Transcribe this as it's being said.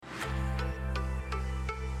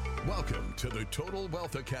Welcome to the Total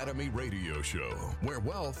Wealth Academy radio show, where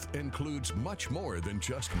wealth includes much more than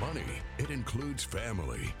just money. It includes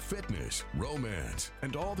family, fitness, romance,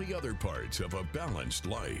 and all the other parts of a balanced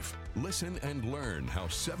life. Listen and learn how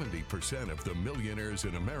 70% of the millionaires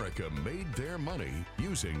in America made their money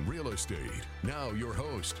using real estate. Now your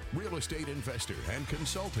host, real estate investor and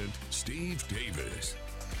consultant, Steve Davis.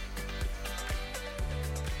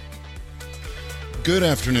 Good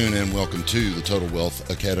afternoon and welcome to the Total Wealth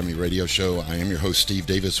Academy radio show. I am your host, Steve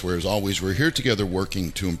Davis, where as always, we're here together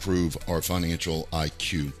working to improve our financial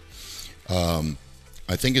IQ.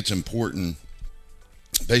 I think it's important,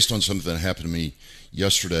 based on something that happened to me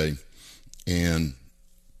yesterday, and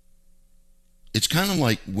it's kind of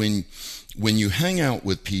like when you hang out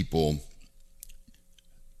with people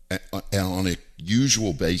on a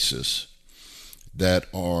usual basis that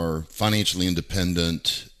are financially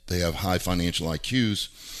independent. They have high financial IQs,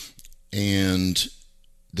 and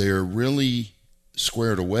they're really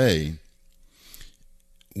squared away.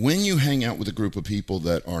 When you hang out with a group of people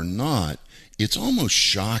that are not, it's almost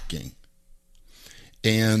shocking.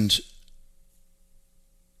 And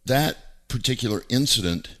that particular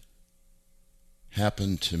incident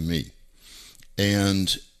happened to me.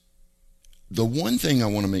 And the one thing I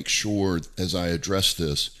want to make sure as I address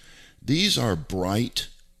this, these are bright,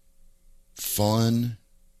 fun,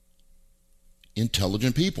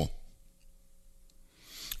 intelligent people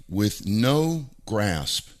with no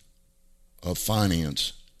grasp of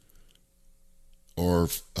finance or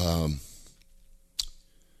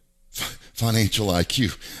financial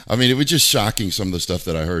IQ. I mean, it was just shocking, some of the stuff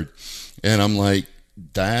that I heard. And I'm like,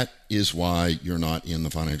 that is why you're not in the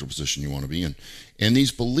financial position you want to be in. And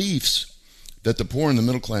these beliefs that the poor and the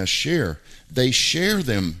middle class share, they share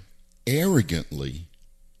them arrogantly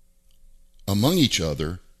among each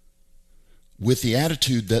other with the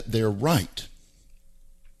attitude that they're right.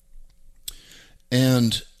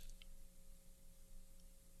 And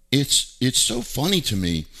it's so funny to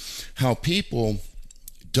me how people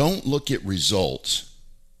don't look at results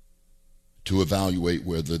to evaluate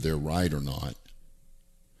whether they're right or not.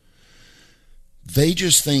 They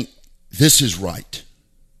just think this is right.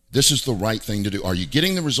 This is the right thing to do. Are you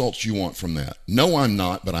getting the results you want from that? No, I'm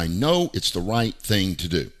not, but I know it's the right thing to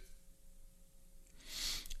do.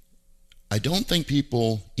 I don't think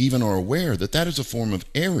people even are aware that that is a form of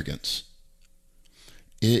arrogance.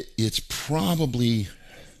 It's probably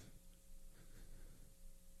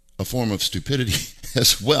a form of stupidity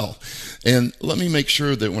as well. And let me make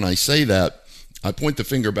sure that when I say that, I point the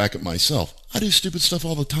finger back at myself. I do stupid stuff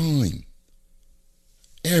all the time.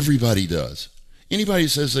 Everybody does. Anybody who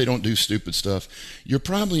says they don't do stupid stuff, you're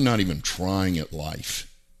probably not even trying at life.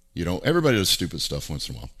 You know, everybody does stupid stuff once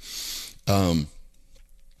in a while.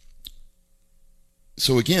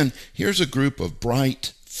 So again, here's a group of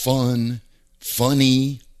bright, fun,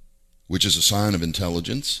 funny, which is a sign of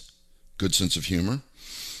intelligence, good sense of humor,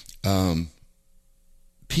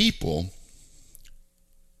 people.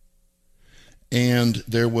 And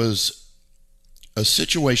there was a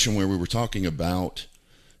situation where we were talking about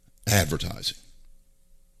advertising.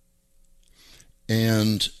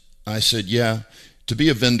 And I said, yeah, to be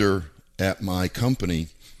a vendor at my company,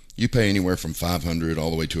 you pay anywhere from $500 all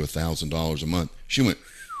the way to $1,000 a month. She went,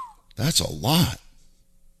 that's a lot.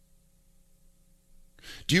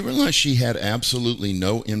 Do you realize she had absolutely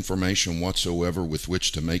no information whatsoever with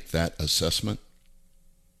which to make that assessment?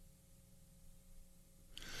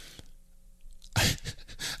 I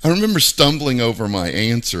remember stumbling over my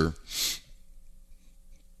answer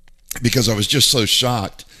because I was just so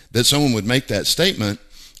shocked that someone would make that statement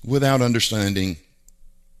without understanding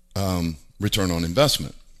return on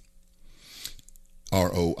investment.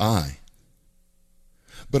 ROI.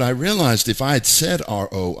 But I realized if I had said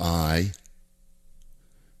ROI,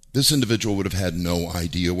 this individual would have had no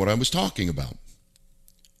idea what I was talking about.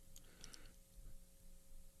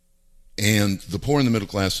 And the poor and the middle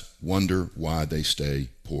class wonder why they stay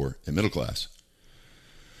poor and middle class.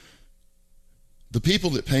 The people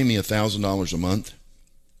that pay me $1,000 a month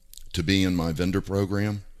to be in my vendor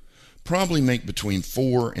program probably make between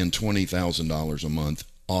 $4,000 and $20,000 a month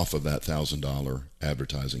off of that $1,000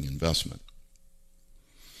 advertising investment.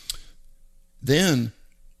 Then,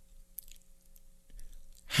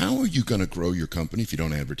 how are you going to grow your company if you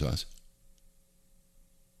don't advertise?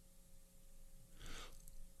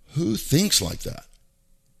 Who thinks like that?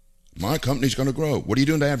 My company's going to grow. What are you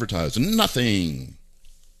doing to advertise? Nothing.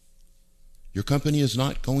 Your company is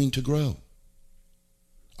not going to grow.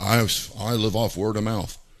 I live off word of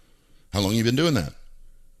mouth. How long have you been doing that?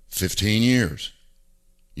 15 years.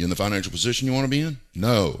 You in the financial position you want to be in?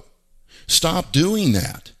 No. Stop doing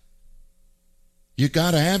that. You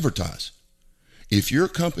got to advertise. If your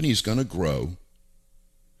company is going to grow,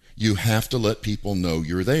 you have to let people know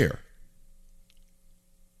you're there.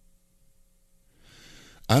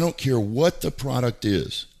 I don't care what the product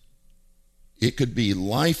is. It could be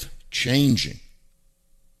life-changing.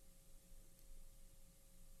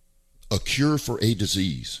 A cure for a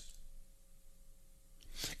disease.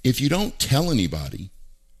 If you don't tell anybody,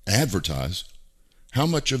 advertise, how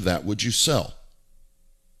much of that would you sell?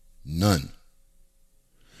 None.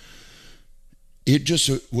 It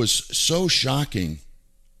just was so shocking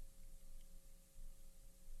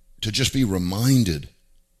to just be reminded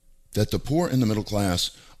that the poor and the middle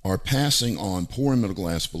class are passing on poor and middle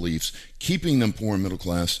class beliefs, keeping them poor and middle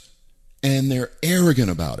class, and they're arrogant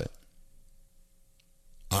about it.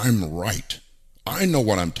 I'm right. I know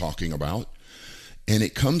what I'm talking about. And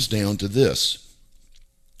it comes down to this.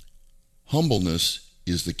 Humbleness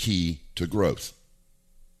is the key to growth.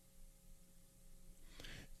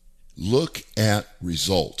 Look at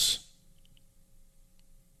results.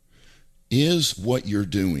 Is what you're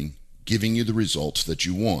doing giving you the results that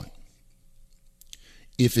you want?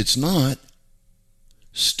 If it's not,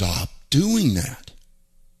 stop doing that.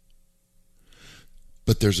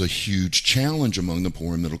 But there's a huge challenge among the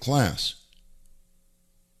poor and middle class.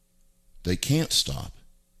 They can't stop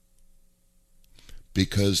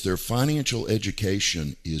because their financial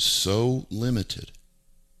education is so limited.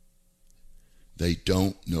 They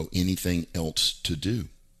don't know anything else to do.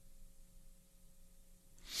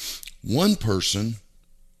 One person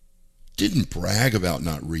didn't brag about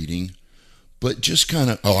not reading, but just kind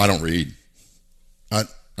of, I don't read.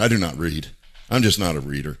 I do not read. I'm just not a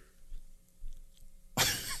reader.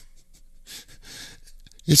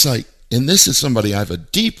 It's like, and this is somebody I have a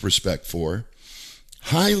deep respect for,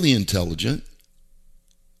 highly intelligent.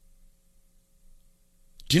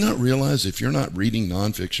 Do you not realize if you're not reading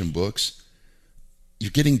nonfiction books,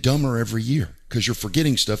 you're getting dumber every year because you're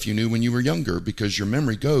forgetting stuff you knew when you were younger because your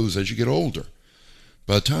memory goes as you get older.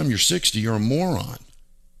 By the time you're 60, you're a moron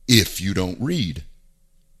if you don't read.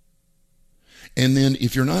 And then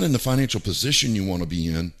if you're not in the financial position you want to be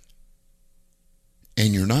in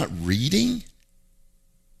and you're not reading,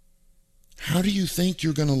 how do you think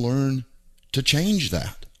you're going to learn to change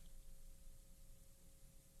that?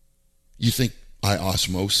 You think by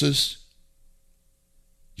osmosis?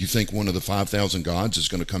 You think one of the 5,000 gods is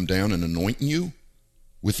going to come down and anoint you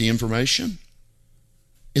with the information?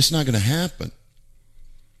 It's not going to happen.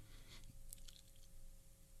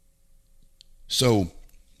 So,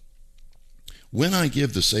 when I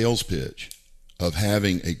give the sales pitch of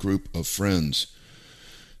having a group of friends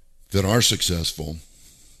that are successful,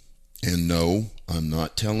 and no, I'm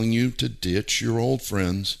not telling you to ditch your old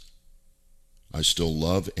friends. I still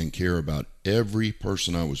love and care about every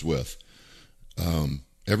person I was with.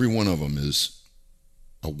 Every one of them is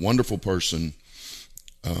a wonderful person.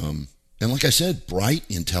 And like I said, bright,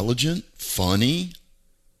 intelligent, funny.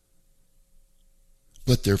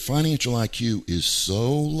 But their financial IQ is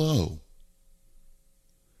so low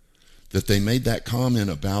that they made that comment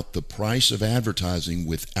about the price of advertising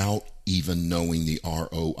without even knowing the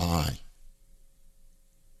ROI.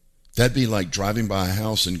 That'd be like driving by a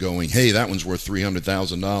house and going, hey, that one's worth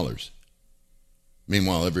 $300,000.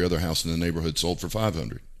 Meanwhile, every other house in the neighborhood sold for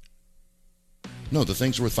 $500. No, the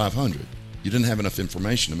thing's worth $500. You didn't have enough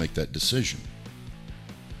information to make that decision.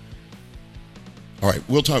 All right,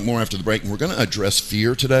 we'll talk more after the break. And we're going to address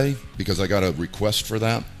fear today because I got a request for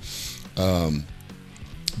that.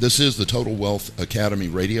 This is the Total Wealth Academy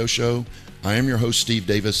radio show. I am your host, Steve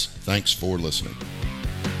Davis. Thanks for listening.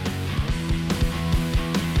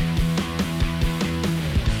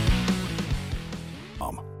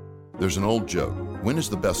 There's an old joke. When is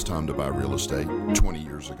the best time to buy real estate? 20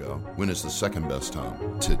 years ago. When is the second best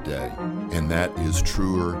time? Today. And that is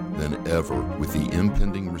truer than ever with the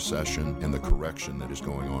impending recession and the correction that is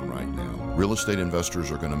going on right now. Real estate investors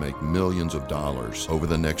are going to make millions of dollars over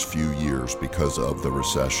the next few years because of the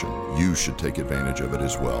recession. You should take advantage of it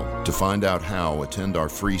as well. To find out how, attend our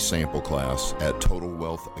free sample class at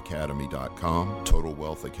TotalWealthAcademy.com.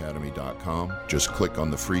 TotalWealthAcademy.com. Just click on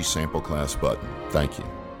the free sample class button. Thank you.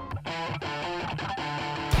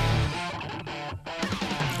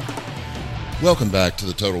 Welcome back to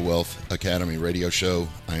the Total Wealth Academy radio show.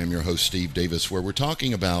 I am your host, Steve Davis, where we're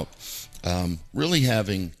talking about you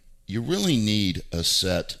really need a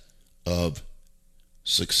set of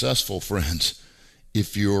successful friends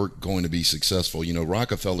if you're going to be successful. You know,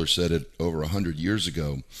 Rockefeller said it over 100 years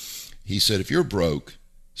ago. He said, if you're broke,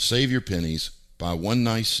 save your pennies, buy one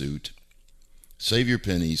nice suit, save your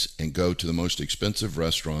pennies, and go to the most expensive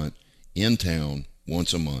restaurant in town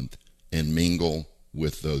once a month and mingle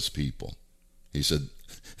with those people. He said,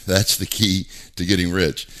 that's the key to getting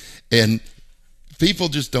rich. And people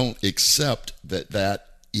just don't accept that that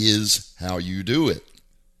is how you do it.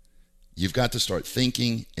 You've got to start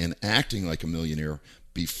thinking and acting like a millionaire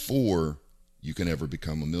before you can ever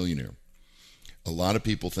become a millionaire. A lot of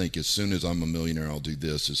people think as soon as I'm a millionaire, I'll do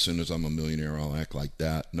this. As soon as I'm a millionaire, I'll act like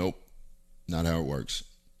that. Nope, not how it works.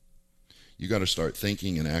 You got to start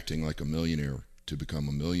thinking and acting like a millionaire to become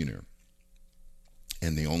a millionaire.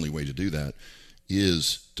 And the only way to do that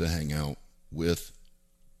is to hang out with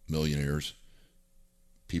millionaires,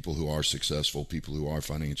 people who are successful, people who are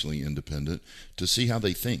financially independent, to see how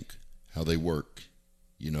they think, how they work,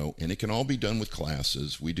 and it can all be done with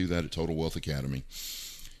classes. We do that at Total Wealth Academy.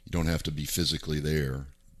 You don't have to be physically there,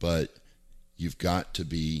 but you've got to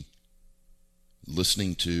be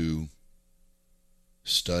listening to,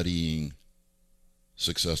 studying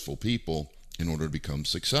successful people in order to become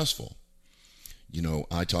successful.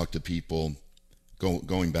 I talk to people,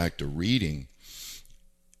 going back to reading,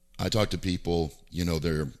 I talk to people,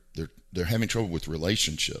 they're having trouble with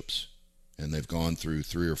relationships, and they've gone through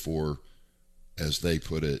 3 or 4, as they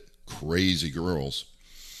put it, crazy girls.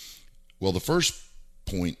 Well, the first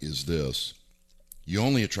point is this: you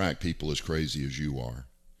only attract people as crazy as you are.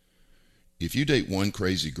 If you date one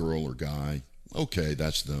crazy girl or guy, okay,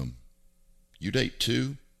 that's them. You date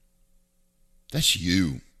 2, that's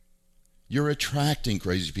you. You're attracting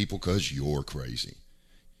crazy people because you're crazy.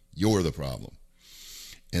 You're the problem.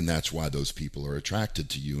 And that's why those people are attracted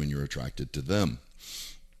to you and you're attracted to them.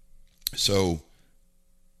 So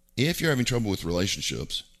if you're having trouble with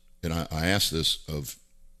relationships, and I ask this of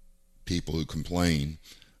people who complain,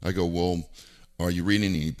 I go, well, are you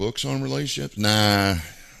reading any books on relationships? Nah, I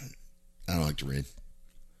don't like to read.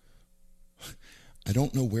 I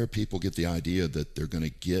don't know where people get the idea that they're going to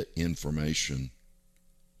get information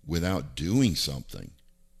without doing something.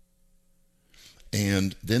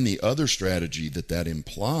 And then the other strategy that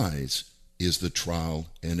implies is the trial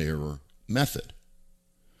and error method.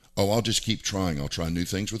 Oh, I'll just keep trying. I'll try new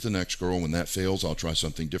things with the next girl. When that fails, I'll try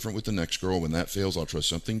something different with the next girl. When that fails, I'll try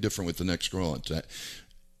something different with the next girl.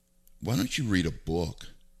 Why don't you read a book?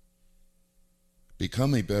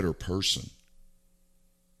 Become a better person.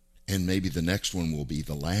 And maybe the next one will be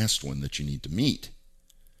the last one that you need to meet.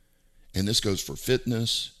 And this goes for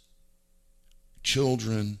fitness,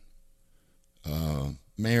 children,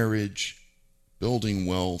 marriage, building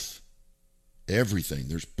wealth, everything.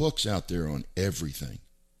 There's books out there on everything.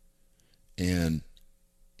 And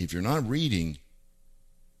if you're not reading,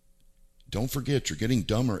 don't forget you're getting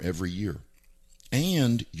dumber every year.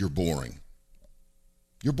 And you're boring.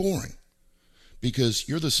 You're boring. Because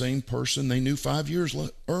you're the same person they knew 5 years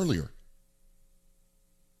earlier.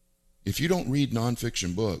 If you don't read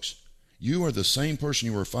nonfiction books, you are the same person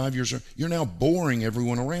you were 5 years earlier. You're now boring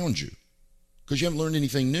everyone around you. Because you haven't learned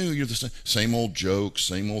anything new. You're the same old jokes,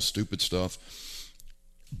 same old stupid stuff.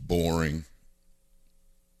 Boring.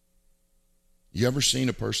 You ever seen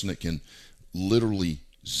a person that can literally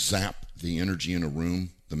zap the energy in a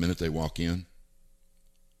room the minute they walk in?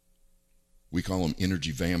 We call them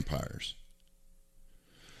energy vampires.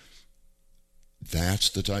 That's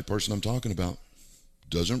the type of person I'm talking about.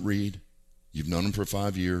 Doesn't read. You've known them for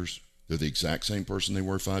 5 years. They're the exact same person they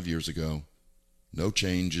were 5 years ago. No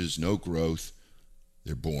changes, no growth.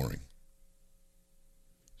 They're boring.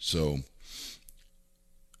 So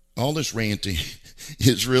all this ranting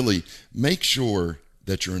is really make sure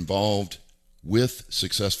that you're involved with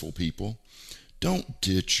successful people. Don't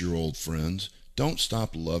ditch your old friends. Don't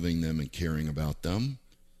stop loving them and caring about them.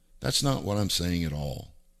 That's not what I'm saying at all.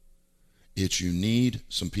 It's you need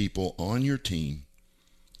some people on your team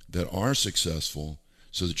that are successful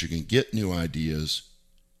so that you can get new ideas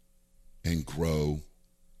and grow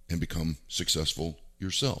and become successful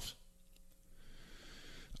yourself.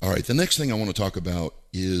 All right, the next thing I want to talk about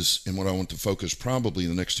is, and what I want to focus probably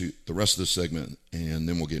the rest of this segment, and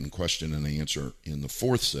then we'll get in question and answer in the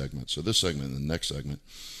 4th segment. So this segment and the next segment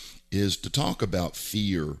is to talk about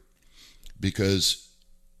fear, because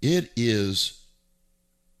it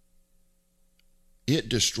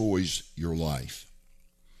destroys your life.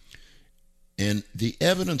 And the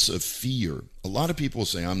evidence of fear, a lot of people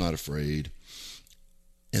say, I'm not afraid.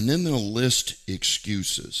 And then they'll list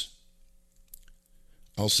excuses.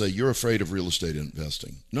 I'll say, you're afraid of real estate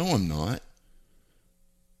investing. No, I'm not.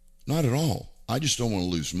 Not at all. I just don't want to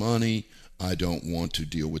lose money. I don't want to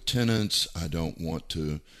deal with tenants. I don't want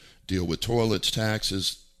to deal with toilets,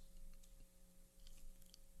 taxes.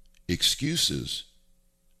 Excuses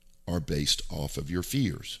are based off of your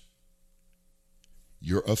fears.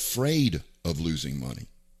 You're afraid of losing money.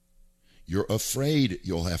 You're afraid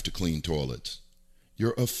you'll have to clean toilets.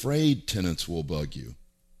 You're afraid tenants will bug you.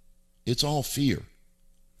 It's all fear.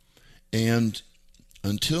 And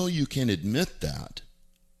until you can admit that,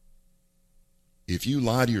 if you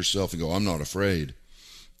lie to yourself and go, I'm not afraid,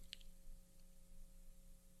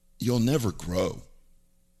 you'll never grow.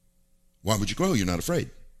 Why would you grow? You're not afraid.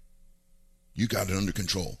 You got it under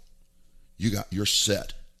control. You're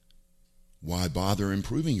set. Why bother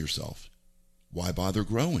improving yourself? Why bother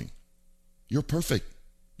growing? You're perfect.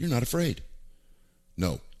 You're not afraid.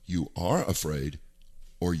 No, you are afraid,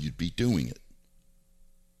 or you'd be doing it.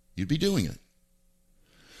 You'd be doing it.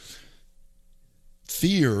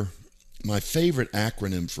 Fear, my favorite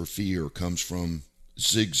acronym for fear comes from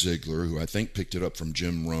Zig Ziglar, who I think picked it up from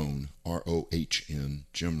Jim Rohn, R-O-H-N,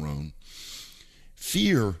 Jim Rohn.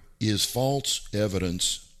 Fear is false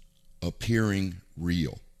evidence appearing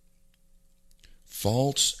real.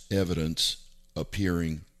 False evidence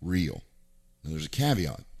appearing real. Now, there's a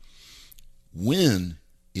caveat. When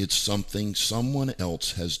it's something someone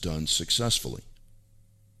else has done successfully.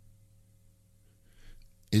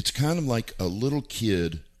 It's kind of like a little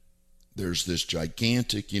kid. There's this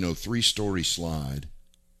gigantic, 3-story slide,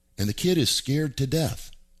 and the kid is scared to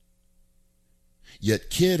death. Yet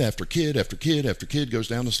kid after kid after kid after kid goes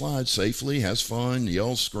down the slide safely, has fun,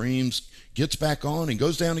 yells, screams, gets back on, and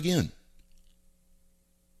goes down again.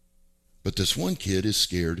 But this one kid is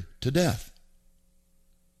scared to death.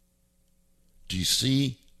 Do you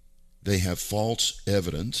see? They have false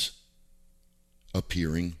evidence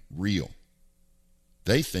appearing real.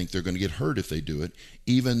 They think they're going to get hurt if they do it,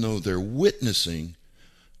 even though they're witnessing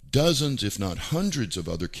dozens, if not hundreds, of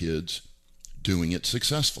other kids doing it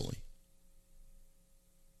successfully.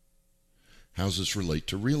 How does this relate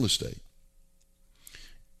to real estate?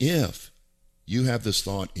 If you have this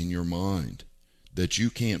thought in your mind that you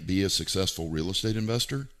can't be a successful real estate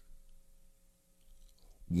investor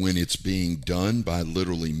when it's being done by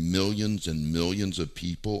literally millions and millions of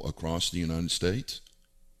people across the United States,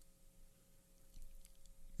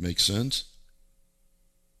 make sense?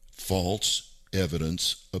 False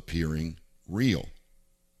evidence appearing real.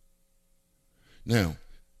 Now,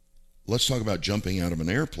 let's talk about jumping out of an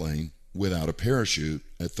airplane without a parachute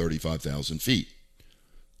at 35,000 feet.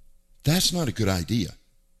 That's not a good idea.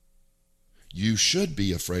 You should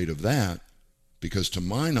be afraid of that because, to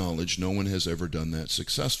my knowledge, no one has ever done that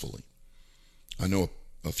successfully. I know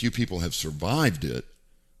a few people have survived it,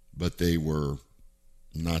 but they were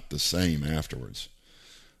not the same afterwards.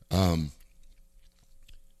 When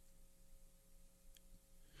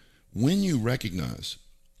you recognize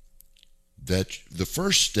that the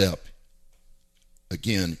first step,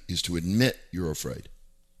 again, is to admit you're afraid.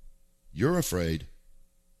 You're afraid,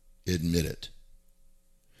 admit it.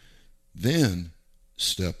 Then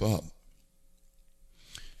step up.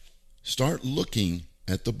 Start looking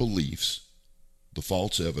at the beliefs, the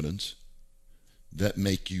false evidence, that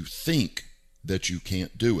make you think that you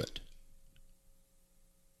can't do it.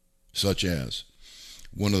 Such as,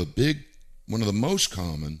 one of the most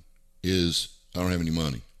common is, I don't have any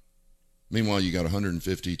money. Meanwhile, you got $150,000,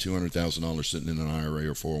 $200,000 sitting in an IRA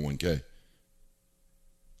or 401k.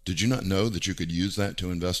 Did you not know that you could use that to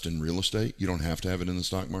invest in real estate? You don't have to have it in the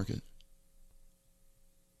stock market.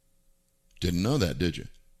 Didn't know that, did you?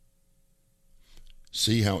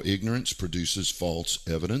 See how ignorance produces false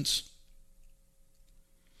evidence?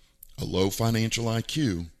 A low financial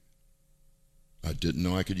IQ. I didn't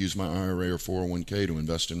know I could use my IRA or 401k to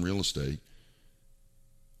invest in real estate.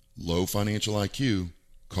 Low financial IQ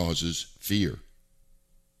causes fear.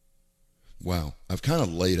 Wow, I've kind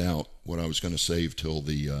of laid out what I was going to save till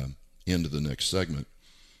the end of the next segment.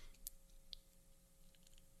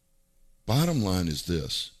 Bottom line is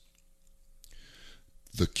this.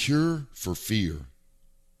 The cure for fear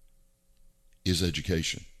is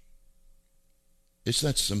education. It's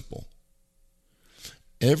that simple.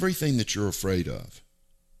 Everything that you're afraid of,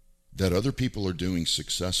 that other people are doing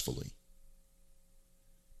successfully,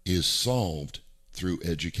 is solved through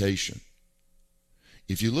education.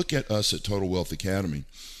 If you look at us at Total Wealth Academy,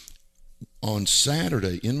 on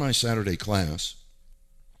Saturday, in my Saturday class,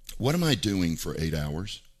 what am I doing for 8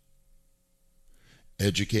 hours?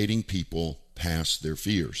 Educating people past their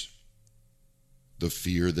fears. The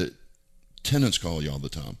fear that tenants call you all the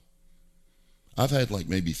time. I've had like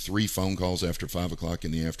maybe 3 phone calls after 5 o'clock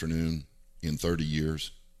in the afternoon in 30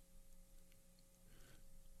 years.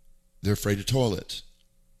 They're afraid of toilets.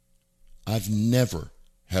 I've never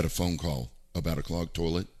had a phone call about a clogged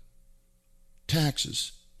toilet.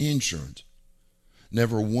 Taxes, insurance.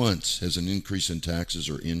 Never once has an increase in taxes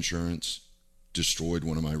or insurance destroyed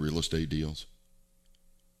one of my real estate deals.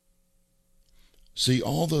 See,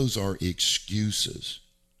 all those are excuses.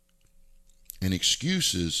 And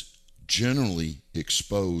excuses generally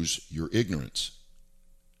expose your ignorance.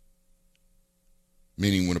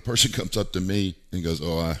 Meaning when a person comes up to me and goes,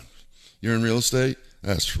 you're in real estate?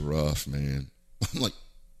 That's rough, man. I'm like,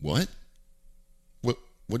 what? What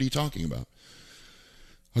are you talking about?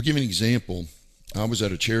 I'll give you an example. I was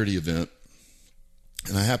at a charity event,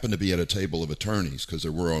 and I happened to be at a table of attorneys because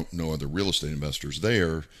there were no other real estate investors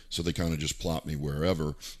there, so they kind of just plopped me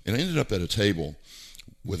wherever. And I ended up at a table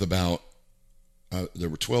with about, there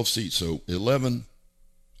were 12 seats, so 11,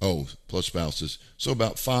 plus spouses, so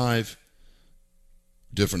about 5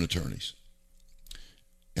 different attorneys.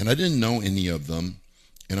 And I didn't know any of them,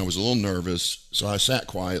 and I was a little nervous, so I sat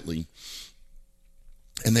quietly,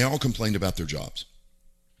 and they all complained about their jobs.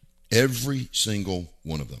 Every single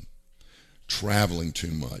one of them. Traveling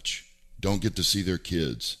too much, don't get to see their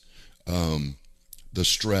kids, the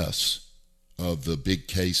stress of the big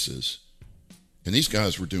cases. And these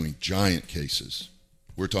guys were doing giant cases.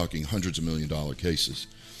 We're talking hundreds of $1 million cases.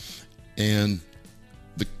 And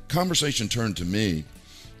the conversation turned to me,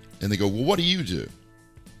 and they go, well, what do you do?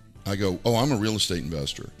 I go, I'm a real estate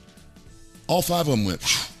investor. All 5 of them went,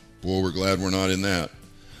 boy, we're glad we're not in that.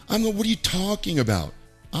 I'm going, what are you talking about?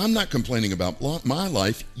 I'm not complaining about my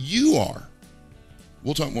life. You are.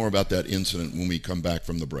 We'll talk more about that incident when we come back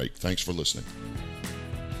from the break. Thanks for listening.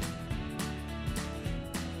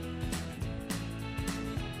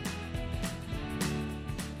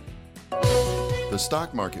 The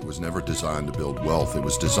stock market was never designed to build wealth. It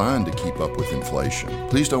was designed to keep up with inflation.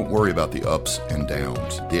 Please don't worry about the ups and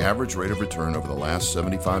downs. The average rate of return over the last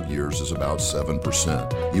 75 years is about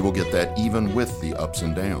 7%. You will get that even with the ups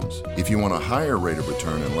and downs. If you want a higher rate of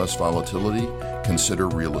return and less volatility, consider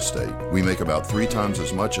real estate. We make about 3 times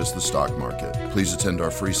as much as the stock market. Please attend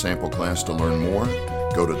our free sample class to learn more.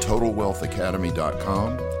 Go to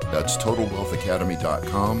TotalWealthAcademy.com. That's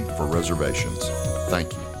TotalWealthAcademy.com for reservations.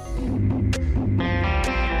 Thank you.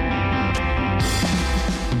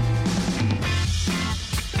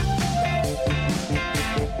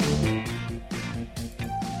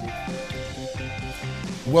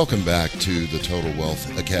 Welcome back to the Total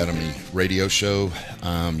Wealth Academy radio show.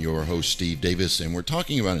 I'm your host, Steve Davis, and we're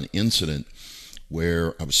talking about an incident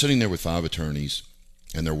where I was sitting there with 5 attorneys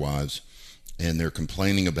and their wives, and they're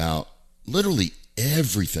complaining about literally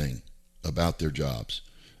everything about their jobs.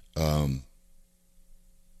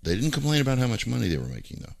 They didn't complain about how much money they were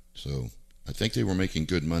making, though. So I think they were making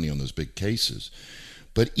good money on those big cases.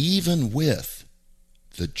 But even with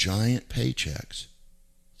the giant paychecks,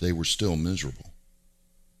 they were still miserable.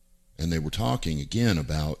 And they were talking again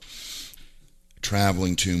about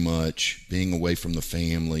traveling too much, being away from the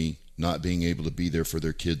family, not being able to be there for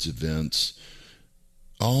their kids' events,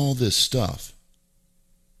 all this stuff.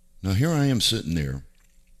 Now here I am sitting there.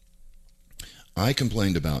 I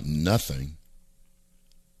complained about nothing.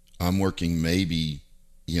 I'm working maybe,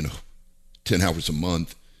 10 hours a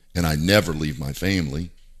month, and I never leave my family.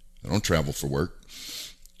 I don't travel for work.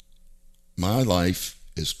 My life,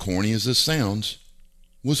 as corny as this sounds,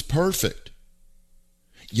 was perfect.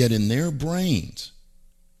 Yet in their brains,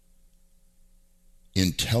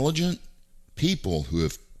 intelligent people who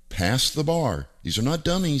have passed the bar, these are not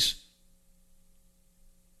dummies,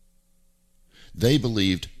 they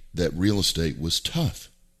believed that real estate was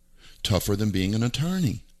tougher than being an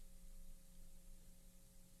attorney.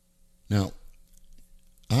 Now,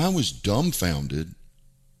 I was dumbfounded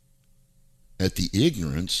at the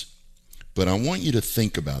ignorance, but I want you to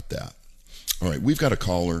think about that. All right, we've got a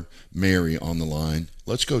caller, Mary, on the line.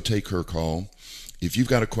 Let's go take her call. If you've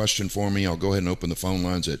got a question for me, I'll go ahead and open the phone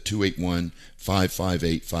lines at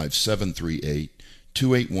 281-558-5738,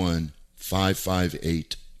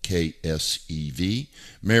 281-558-KSEV.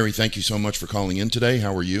 Mary, thank you so much for calling in today.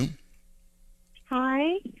 How are you?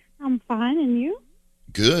 Hi, I'm fine, and you?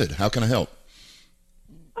 Good. How can I help?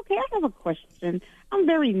 Okay, I have a question. I'm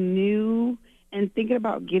very new and thinking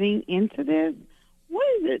about getting into this. What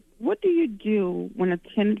is it? What do you do when a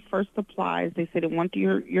tenant first applies? They say they want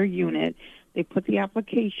your unit. They put the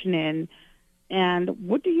application in, and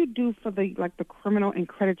what do you do for the criminal and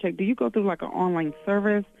credit check? Do you go through like an online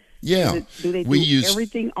service? Yeah, do they do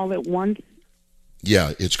everything all at once?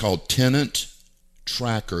 Yeah, it's called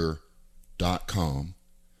TenantTracker.com.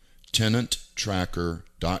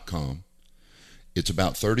 TenantTracker.com. It's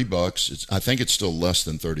about $30. I think it's still less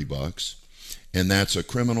than $30. And that's a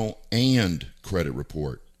criminal and credit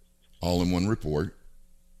report, all in one report.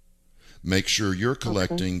 Make sure you're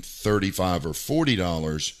collecting $35 or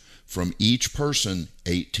 $40 from each person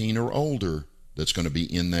 18 or older that's going to be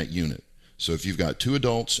in that unit. So if you've got 2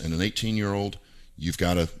 adults and an 18-year-old, you've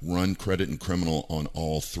got to run credit and criminal on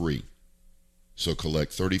all 3. So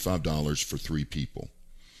collect $35 for 3 people.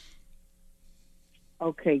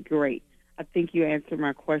 Okay, great. I think you answered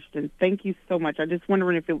my question. Thank you so much. I just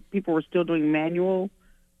wondering if people were still doing manual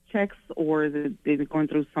checks or is it they're going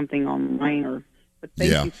through something online or. But thank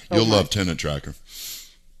you so you'll much. love Tenant Tracker.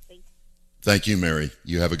 Thank you, Mary.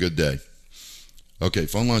 You have a good day. Okay,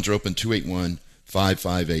 phone lines are open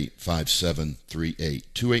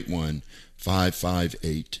 281-558-5738.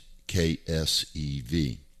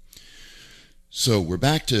 281-558-KSEV. So we're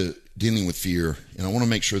back to dealing with fear, and I want to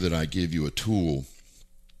make sure that I give you a tool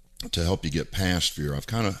to help you get past fear. I've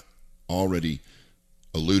kind of already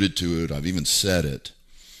alluded to it. I've even said it.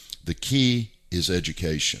 The key is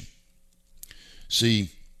education.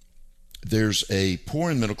 See, there's a poor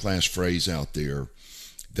and middle class phrase out there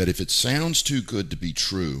that if it sounds too good to be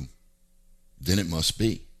true, then it must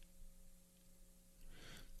be.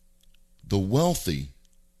 The wealthy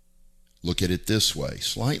look at it this way,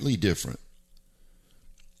 slightly different.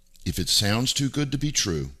 If it sounds too good to be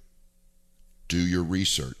true, do your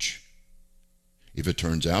research. If it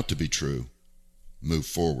turns out to be true, move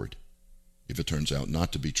forward. If it turns out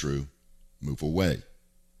not to be true, move away.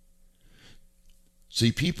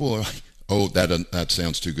 See, people are like, oh, that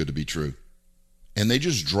sounds too good to be true. And they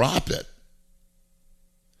just drop it.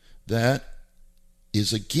 That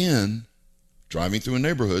is, again, driving through a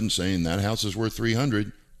neighborhood and saying that house is worth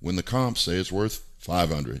 $300 when the comps say it's worth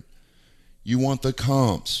 $500. You want the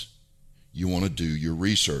comps. You want to do your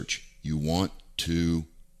research. You want to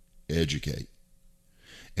educate.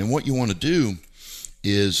 And what you want to do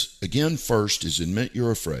is, again, first is admit you're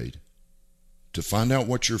afraid. To find out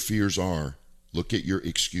what your fears are, look at your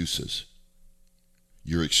excuses.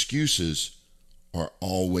 Your excuses are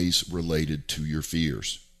always related to your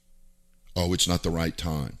fears. Oh, it's not the right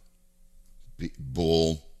time.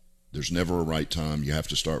 Bull. There's never a right time. You have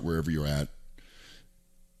to start wherever you're at.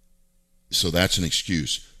 So that's an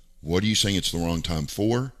excuse. What are you saying it's the wrong time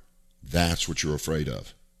for? That's what you're afraid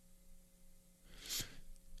of.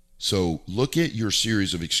 So look at your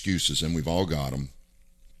series of excuses, and we've all got them.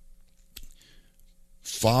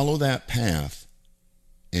 Follow that path,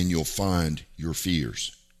 and you'll find your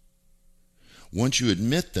fears. Once you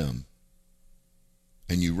admit them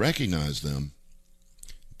and you recognize them,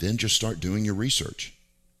 then just start doing your research.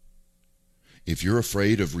 If you're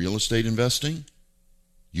afraid of real estate investing,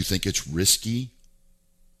 you think it's risky,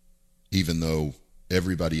 even though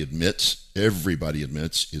everybody admits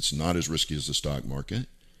it's not as risky as the stock market.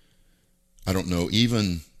 I don't know,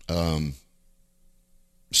 even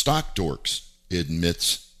Stock Dorks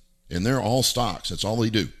admits, and they're all stocks, that's all they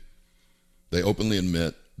do. They openly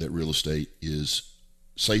admit that real estate is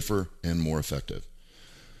safer and more effective,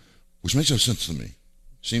 which makes no sense to me.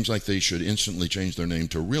 Seems like they should instantly change their name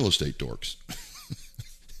to Real Estate Dorks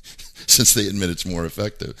since they admit it's more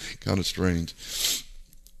effective. Kind of strange.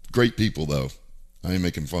 Great people, though. I ain't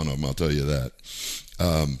making fun of them, I'll tell you that.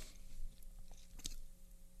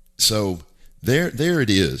 So there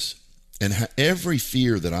it is. And every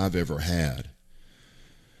fear that I've ever had,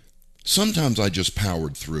 sometimes I just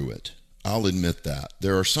powered through it. I'll admit that.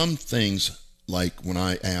 There are some things, like when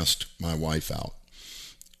I asked my wife out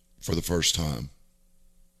for the first time,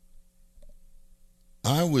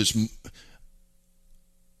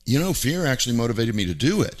 fear actually motivated me to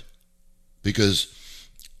do it. Because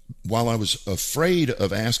while I was afraid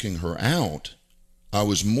of asking her out, I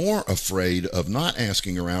was more afraid of not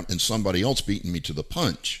asking her out and somebody else beating me to the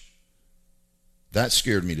punch. That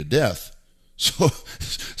scared me to death. So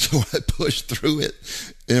I pushed through it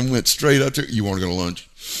and went straight up to her. You want to go to lunch?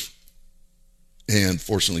 And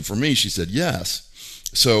fortunately for me, she said yes.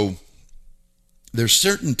 So there's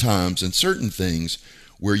certain times and certain things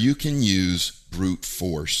where you can use brute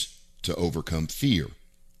force to overcome fear.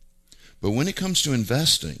 But when it comes to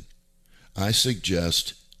investing, I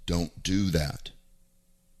suggest don't do that.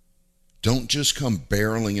 Don't just come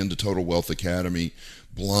barreling into Total Wealth Academy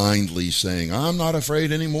blindly saying, I'm not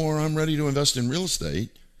afraid anymore, I'm ready to invest in real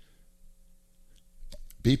estate.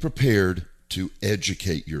 Be prepared to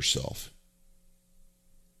educate yourself.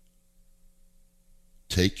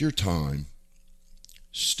 Take your time,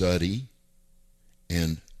 study,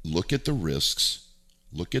 and look at the risks,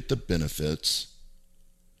 look at the benefits,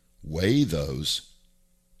 weigh those,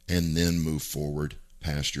 and then move forward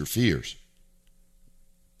past your fears.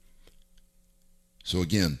 So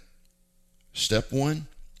again, step 1,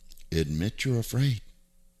 admit you're afraid.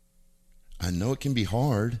 I know it can be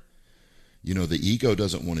hard. The ego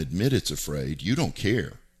doesn't want to admit it's afraid. You don't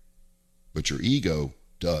care. But your ego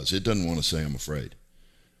does. It doesn't want to say I'm afraid.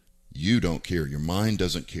 You don't care. Your mind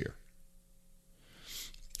doesn't care.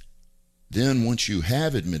 Then once you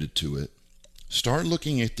have admitted to it, start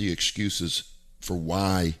looking at the excuses for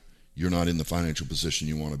why you're not in the financial position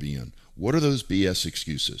you want to be in. What are those BS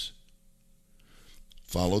excuses?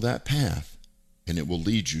 Follow that path, and it will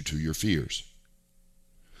lead you to your fears.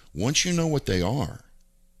 Once you know what they are,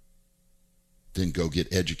 then go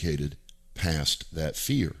get educated past that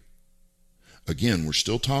fear. Again, we're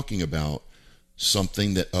still talking about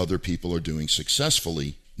something that other people are doing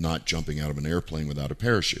successfully, not jumping out of an airplane without a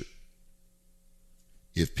parachute.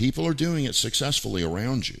 If people are doing it successfully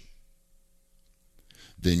around you,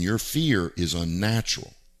 then your fear is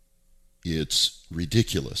unnatural. It's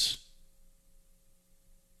ridiculous.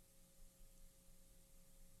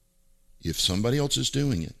 If somebody else is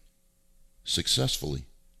doing it successfully,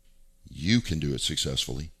 you can do it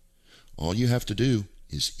successfully. All you have to do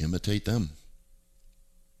is imitate them.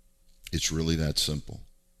 It's really that simple.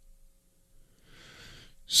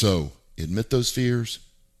 So, admit those fears.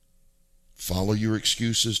 Follow your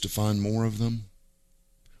excuses to find more of them.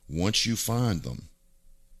 Once you find them,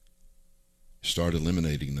 start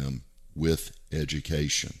eliminating them with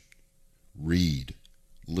education. Read,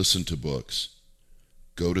 listen to books,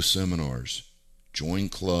 go to seminars, join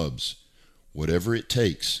clubs, whatever it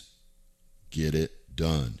takes, get it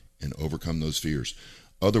done and overcome those fears.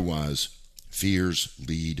 Otherwise, fears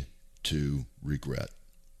lead to regret.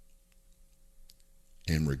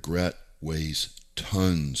 And regret weighs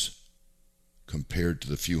tons compared to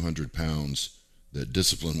the few hundred pounds that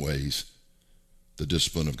discipline weighs, the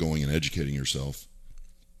discipline of going and educating yourself.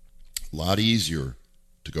 A lot easier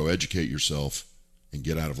to go educate yourself and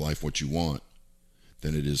get out of life what you want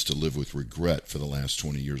than it is to live with regret for the last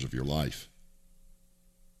 20 years of your life,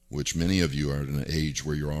 which many of you are at an age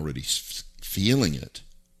where you're already feeling it.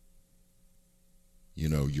 You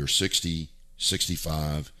know, you're 60,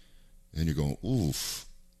 65, and you're going, oof,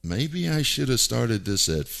 maybe I should have started this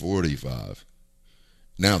at 45.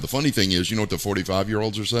 Now, the funny thing is, you know what the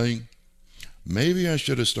 45-year-olds are saying? Maybe I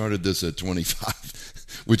should have started this at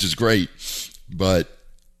 25, which is great, but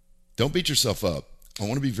don't beat yourself up. I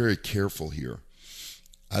want to be very careful here.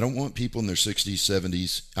 I don't want people in their 60s,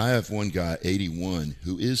 70s. I have one guy, 81,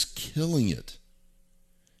 who is killing it.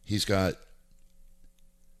 He's got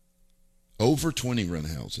over 20 rent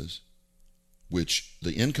houses, which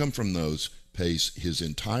the income from those pays his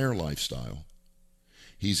entire lifestyle.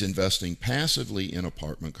 He's investing passively in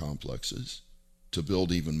apartment complexes to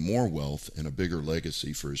build even more wealth and a bigger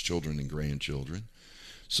legacy for his children and grandchildren.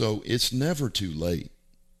 So it's never too late.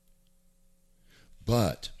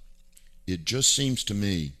 But it just seems to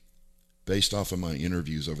me, based off of my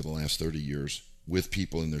interviews over the last 30 years with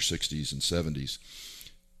people in their 60s and 70s,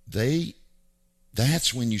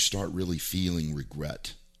 that's when you start really feeling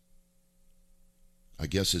regret. I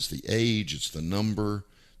guess it's the age, it's the number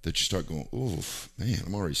that you start going, oh, man,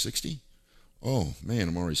 I'm already 60? Oh, man,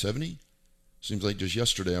 I'm already 70? Seems like just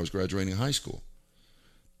yesterday I was graduating high school.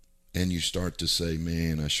 And you start to say,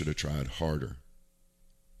 man, I should have tried harder.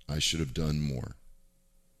 I should have done more.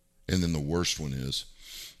 And then the worst one is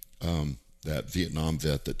that Vietnam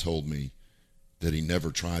vet that told me that he never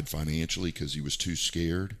tried financially because he was too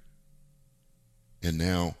scared. And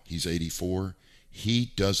now he's 84.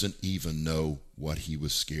 He doesn't even know what he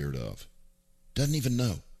was scared of. Doesn't even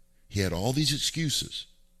know. He had all these excuses,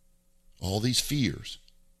 all these fears.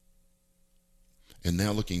 And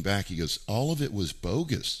now looking back, he goes, all of it was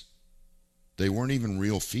bogus. They weren't even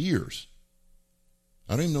real fears.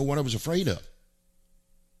 I don't even know what I was afraid of.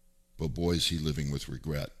 But boy, is he living with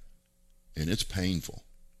regret. And it's painful.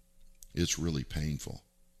 It's really painful.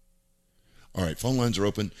 All right, phone lines are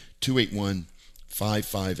open.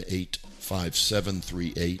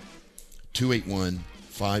 281-558-5738.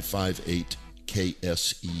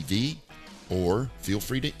 281-558-KSEV. Or feel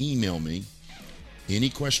free to email me any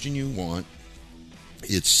question you want.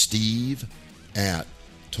 It's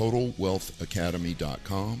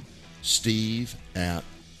steve@totalwealthacademy.com.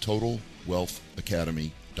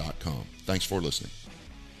 steve@totalwealthacademy.com. Thanks for listening.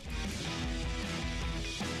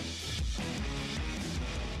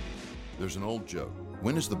 There's an old joke.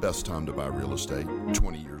 When is the best time to buy real estate?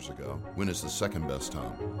 20 years ago. When is the second best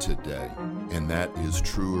time? Today. And that is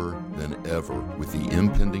truer than ever with the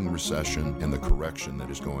impending recession and the correction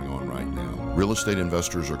that is going on right now. Real estate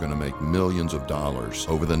investors are going to make millions of dollars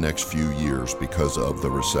over the next few years because of the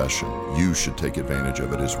recession. You should take advantage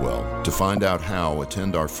of it as well. To find out how,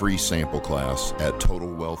 attend our free sample class at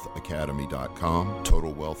TotalWealthAcademy.com.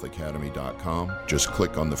 TotalWealthAcademy.com. Just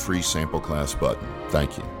click on the free sample class button.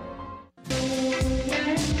 Thank you.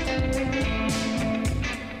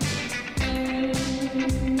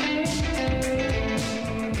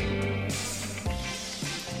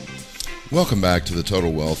 Welcome back to the Total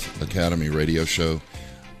Wealth Academy radio show.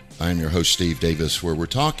 I am your host, Steve Davis, where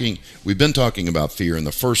we've been talking about fear, and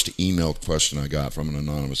the first email question I got from an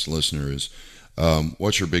anonymous listener is,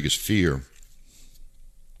 what's your biggest fear?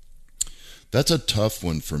 That's a tough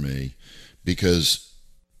one for me, because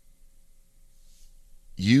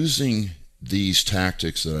using these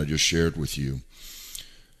tactics that I just shared with you,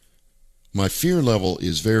 my fear level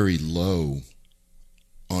is very low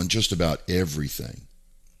on just about everything.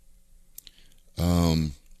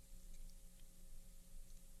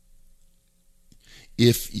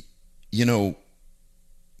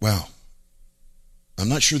 I'm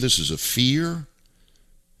not sure this is a fear,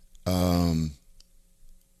 but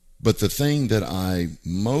the thing that I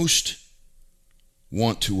most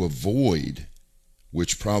want to avoid,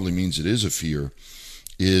 which probably means it is a fear,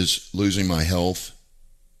 is losing my health,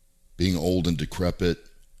 being old and decrepit.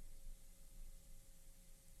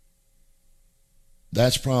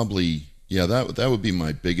 That's probably, that would be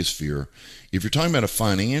my biggest fear. If you're talking about a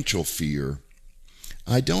financial fear,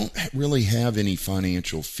 I don't really have any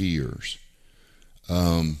financial fears.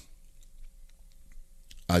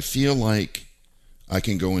 I feel like I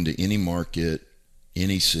can go into any market,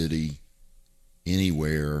 any city,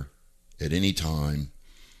 anywhere, at any time,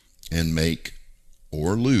 and make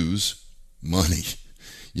or lose money.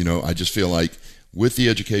 I just feel like with the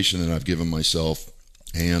education that I've given myself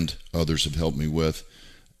and others have helped me with,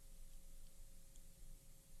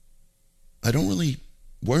 I don't really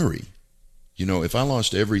worry. If I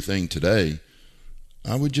lost everything today,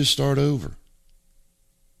 I would just start over.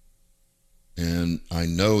 And I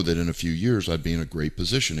know that in a few years, I'd be in a great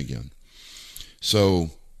position again.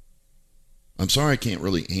 So I'm sorry I can't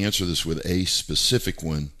really answer this with a specific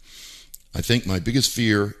one. I think my biggest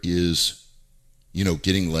fear is,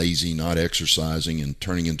 getting lazy, not exercising, and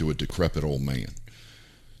turning into a decrepit old man.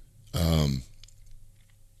 And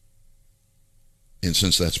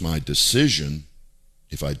since that's my decision,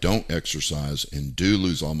 if I don't exercise and do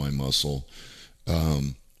lose all my muscle,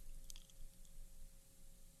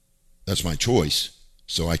 that's my choice.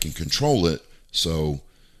 So I can control it. So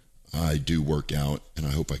I do work out, and I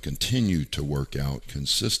hope I continue to work out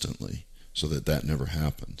consistently so that never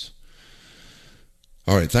happens.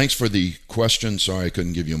 All right, thanks for the question. Sorry I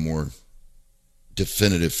couldn't give you a more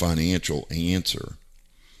definitive financial answer.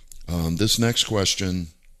 This next question,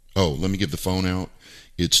 let me give the phone out.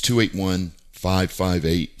 It's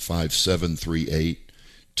 281-558-5738,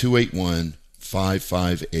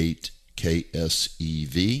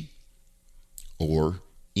 281-558-KSEV, or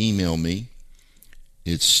email me.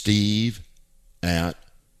 It's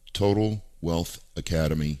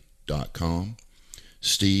steve@totalwealthacademy.com,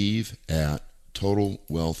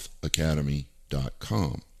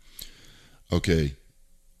 steve@totalwealthacademy.com. Okay,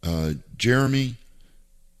 Jeremy,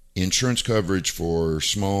 insurance coverage for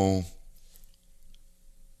small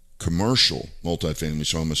commercial multifamily.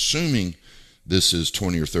 So I'm assuming this is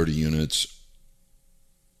 20 or 30 units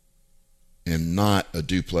and not a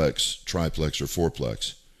duplex, triplex, or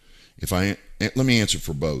fourplex. Let me answer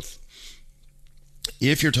for both.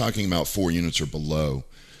 If you're talking about 4 units or below,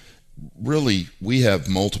 really, we have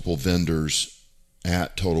multiple vendors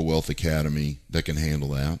at Total Wealth Academy that can handle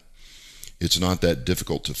that. It's not that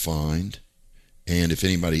difficult to find. And if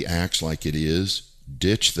anybody acts like it is,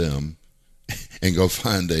 ditch them and go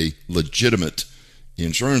find a legitimate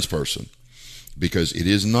insurance person, because it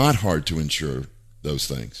is not hard to insure those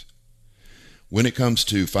things. When it comes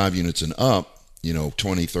to 5 units and up,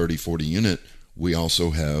 20, 30, 40 unit, we also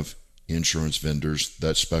have insurance vendors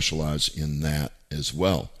that specialize in that as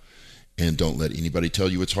well. And don't let anybody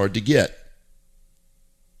tell you it's hard to get.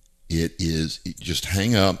 Just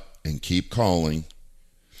hang up and keep calling.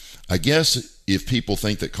 I guess if people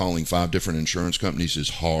think that calling 5 different insurance companies is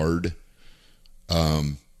hard,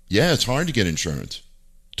 it's hard to get insurance.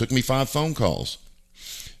 It took me 5 phone calls.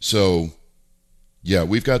 So,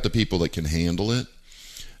 we've got the people that can handle it.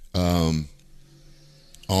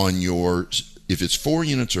 If it's 4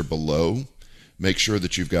 units or below, make sure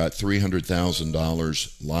that you've got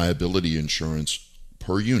 $300,000 liability insurance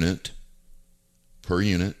per unit,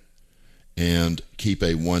 and keep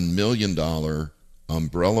a $1 million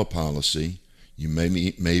umbrella policy. You may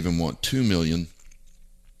even want $2 million.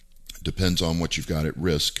 Depends on what you've got at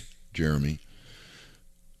risk, Jeremy.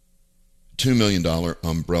 $2 million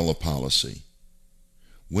umbrella policy.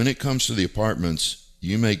 When it comes to the apartments,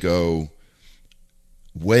 you may go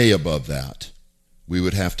way above that. We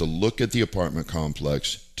would have to look at the apartment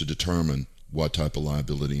complex to determine what type of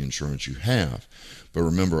liability insurance you have. But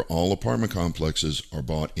remember, all apartment complexes are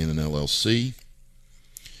bought in an LLC,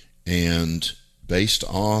 and based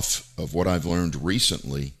off of what I've learned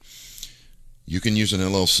recently, you can use an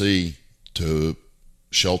LLC to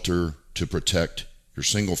shelter, to protect your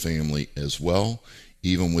single family as well,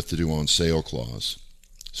 even with the due on sale clause.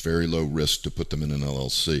 It's very low risk to put them in an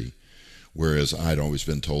LLC, whereas I'd always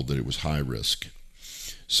been told that it was high risk.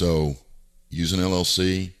 So use an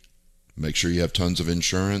LLC, make sure you have tons of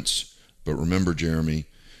insurance, but remember, Jeremy,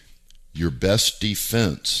 your best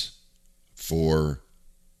defense for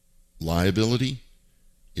liability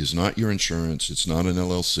is not your insurance, it's not an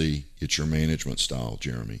LLC, it's your management style,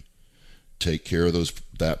 Jeremy. Take care of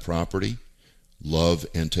that property, love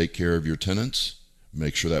and take care of your tenants,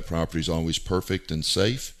 make sure that property is always perfect and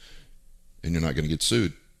safe, and you're not going to get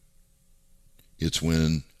sued. It's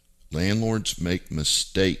when landlords make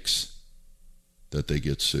mistakes that they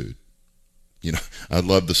get sued. You know, I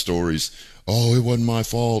love the stories. Oh, it wasn't my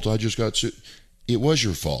fault, I just got sued. It was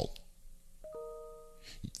your fault.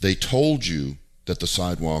 They told you that the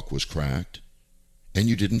sidewalk was cracked, and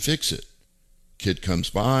you didn't fix it. Kid comes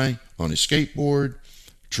by on his skateboard,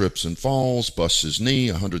 trips and falls, busts his knee,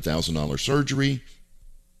 $100,000 surgery.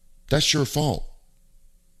 That's your fault.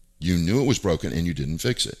 You knew it was broken, and you didn't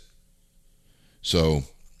fix it. So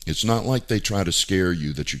it's not like they try to scare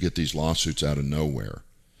you that you get these lawsuits out of nowhere.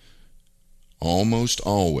 Almost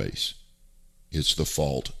always, it's the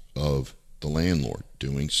fault of the landlord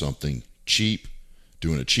doing something cheap,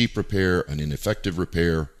 doing a cheap repair, an ineffective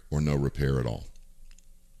repair, or no repair at all.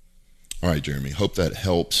 All right, Jeremy, hope that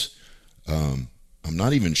helps. I'm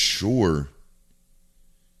not even sure.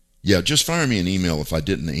 Yeah, just fire me an email if I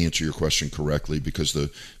didn't answer your question correctly, because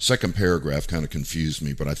the second paragraph kind of confused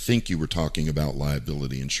me, but I think you were talking about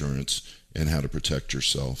liability insurance and how to protect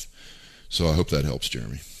yourself. So I hope that helps,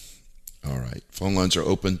 Jeremy. All right, phone lines are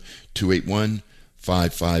open,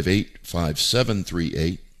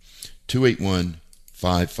 281-558-5738,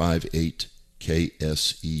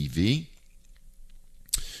 281-558-KSEV.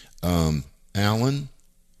 Alan,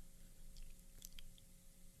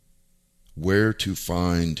 where to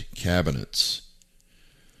find cabinets?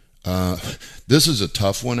 This is a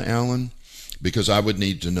tough one, Alan, because I would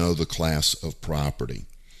need to know the class of property.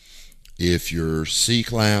 If you're C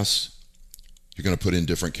class, you're going to put in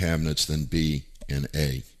different cabinets than B and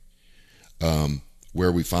A.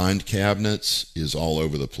 Where we find cabinets is all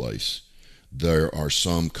over the place. There are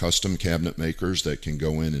some custom cabinet makers that can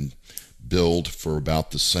go in and build for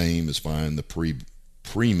about the same as buying the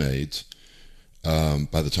pre-mades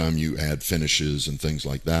by the time you add finishes and things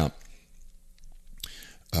like that.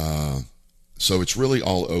 So it's really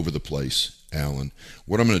all over the place, Alan.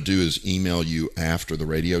 What I'm going to do is email you after the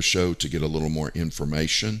radio show to get a little more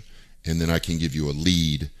information, and then I can give you a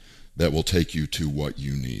lead that will take you to what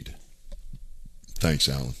you need. Thanks,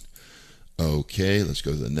 Alan. Okay, let's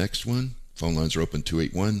go to the next one. Phone lines are open,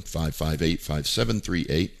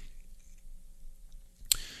 281-558-5738.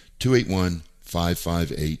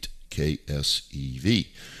 281-558-KSEV.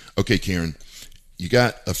 Okay, Karen, you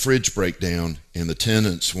got a fridge breakdown and the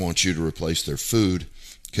tenants want you to replace their food.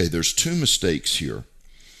 Okay, there's two mistakes here.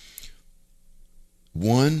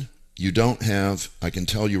 One, you don't have, I can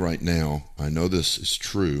tell you right now, I know this is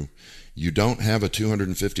true, you don't have a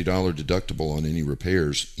 $250 deductible on any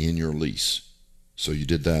repairs in your lease. So you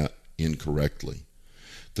did that incorrectly.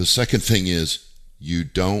 The second thing is, you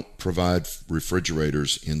don't provide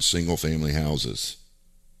refrigerators in single-family houses.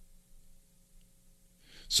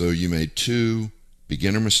 So you made two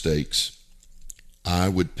beginner mistakes. I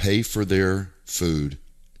would pay for their food,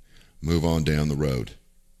 move on down the road,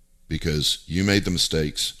 because you made the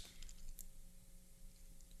mistakes.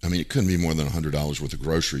 I mean, it couldn't be more than $100 worth of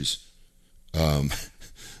groceries,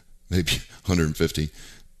 maybe $150.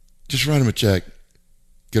 Just write them a check,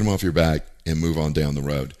 get them off your back, and move on down the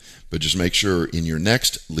road. But just make sure in your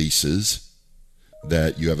next leases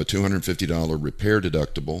that you have a $250 repair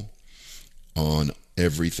deductible on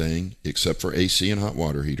everything except for AC and hot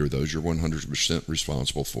water heater. Those you're 100%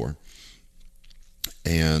 responsible for.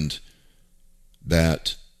 And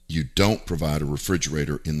that you don't provide a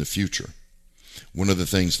refrigerator in the future. One of the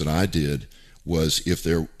things that I did was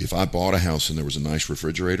if I bought a house and there was a nice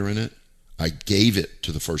refrigerator in it, I gave it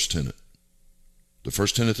to the first tenant. The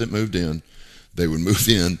first tenant that moved in, they would move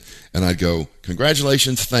in, and I'd go,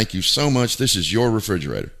 congratulations, thank you so much, this is your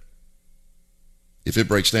refrigerator. If it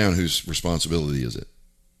breaks down, whose responsibility is it?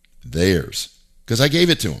 Theirs, because I gave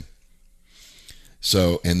it to them.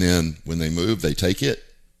 So, and then when they move, they take it,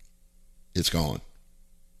 it's gone.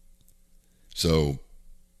 So,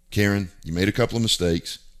 Karen, you made a couple of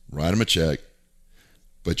mistakes, write them a check,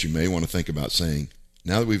 but you may want to think about saying,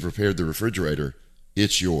 now that we've repaired the refrigerator,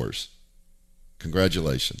 it's yours.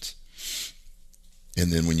 Congratulations. And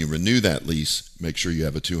then when you renew that lease, make sure you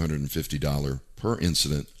have a $250 per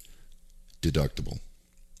incident deductible.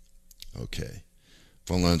 Okay.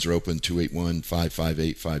 Phone lines are open,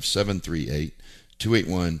 281-558-5738,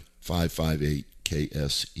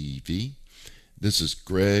 281-558-KSEV. This is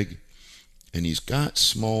Greg, and he's got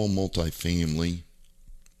small multifamily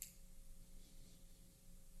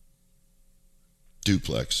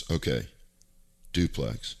duplex. Okay,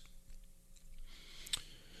 duplex.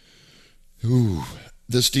 Ooh,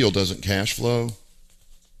 this deal doesn't cash flow.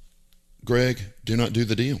 Greg, do not do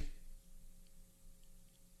the deal.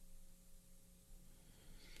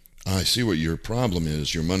 I see what your problem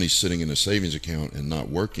is. Your money's sitting in a savings account and not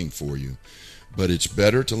working for you. But it's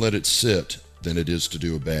better to let it sit than it is to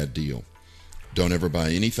do a bad deal. Don't ever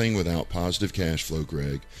buy anything without positive cash flow,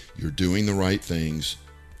 Greg. You're doing the right things.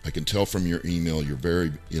 I can tell from your email you're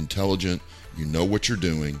very intelligent. You know what you're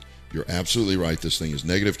doing. You're absolutely right. This thing is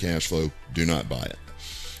negative cash flow. Do not buy it.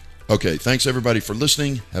 Okay, thanks everybody for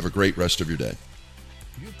listening. Have a great rest of your day.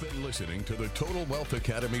 You've been listening to the Total Wealth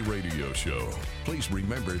Academy radio show. Please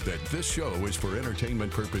remember that this show is for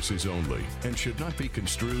entertainment purposes only and should not be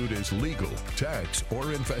construed as legal, tax,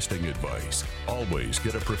 or investing advice. Always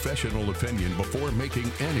get a professional opinion before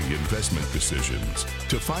making any investment decisions.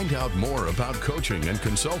 To find out more about coaching and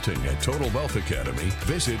consulting at Total Wealth Academy,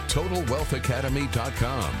 visit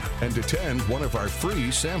TotalWealthAcademy.com and attend one of our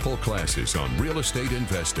free sample classes on real estate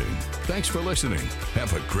investing. Thanks for listening.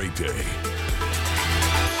 Have a great day.